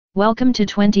Welcome to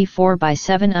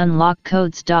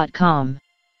 24x7unlockcodes.com.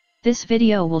 This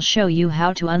video will show you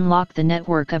how to unlock the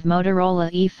network of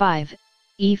Motorola E5,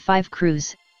 E5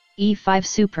 Cruise, E5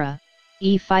 Supra,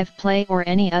 E5 Play or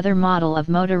any other model of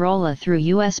Motorola through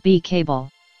USB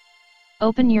cable.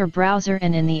 Open your browser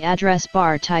and in the address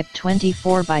bar type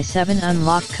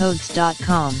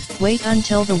 24x7unlockcodes.com. Wait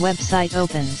until the website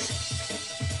opens.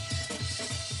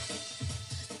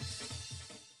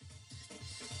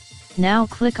 Now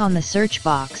click on the search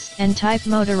box and type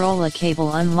Motorola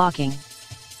cable unlocking.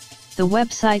 The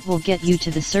website will get you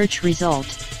to the search result.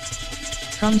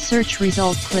 From search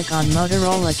result click on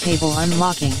Motorola cable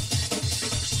unlocking.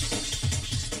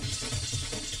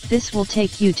 This will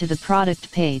take you to the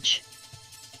product page,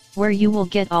 where you will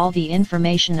get all the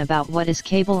information about what is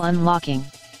cable unlocking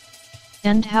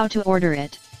and how to order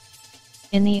it.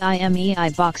 In the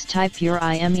IMEI box type your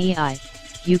IMEI.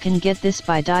 You can get this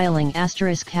by dialing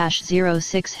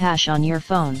 *#06# on your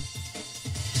phone.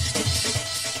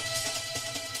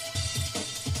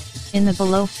 In the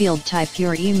below field type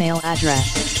your email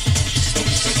address.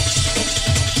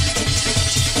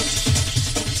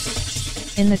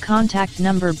 In the contact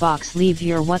number box leave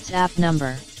your WhatsApp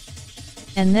number.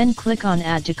 And then click on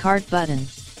Add to Cart button.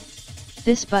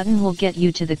 This button will get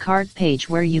you to the cart page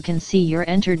where you can see your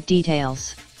entered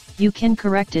details. You can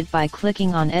correct it by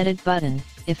clicking on Edit button.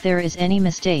 If there is any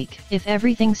mistake, if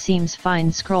everything seems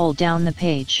fine, scroll down the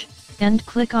page, and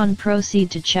click on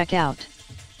Proceed to Checkout.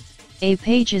 A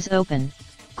page is open,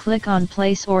 click on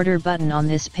Place Order button on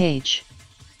this page.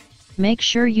 Make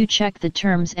sure you check the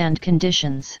terms and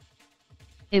conditions.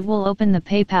 It will open the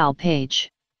PayPal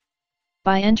page.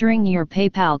 By entering your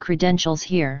PayPal credentials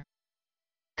here,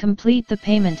 complete the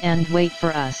payment and wait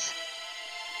for us.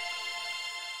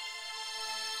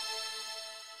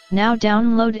 Now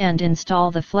download and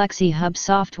install the Flexi Hub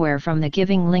software from the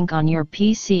giving link on your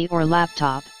PC or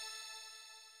laptop.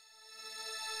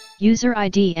 User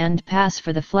ID and pass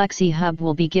for the Flexi Hub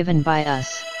will be given by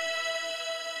us.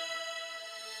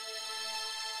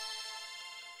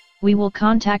 We will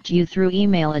contact you through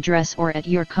email address or at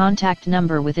your contact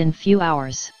number within few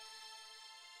hours.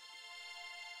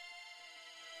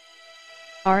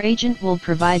 Our agent will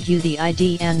provide you the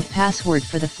ID and password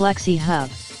for the Flexi Hub.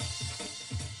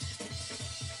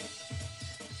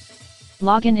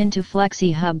 Log in into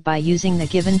Flexi Hub by using the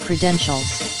given credentials.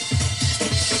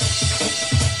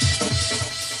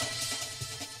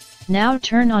 Now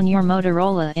turn on your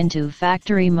Motorola into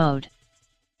factory mode.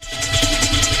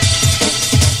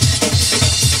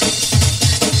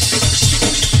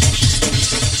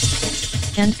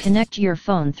 And connect your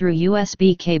phone through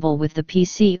USB cable with the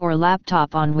PC or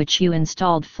laptop on which you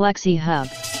installed Flexi Hub.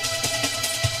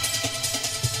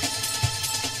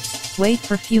 Wait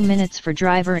for few minutes for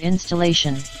driver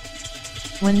installation.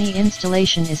 When the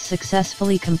installation is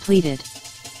successfully completed,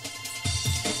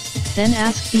 then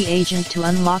ask the agent to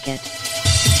unlock it.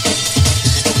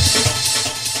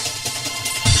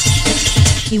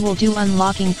 He will do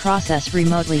unlocking process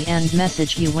remotely and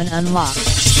message you when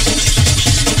unlocked.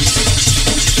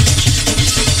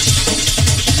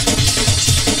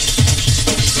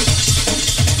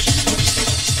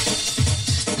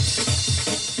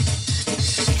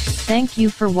 Thank you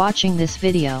for watching this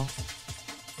video.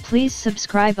 Please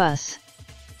subscribe us.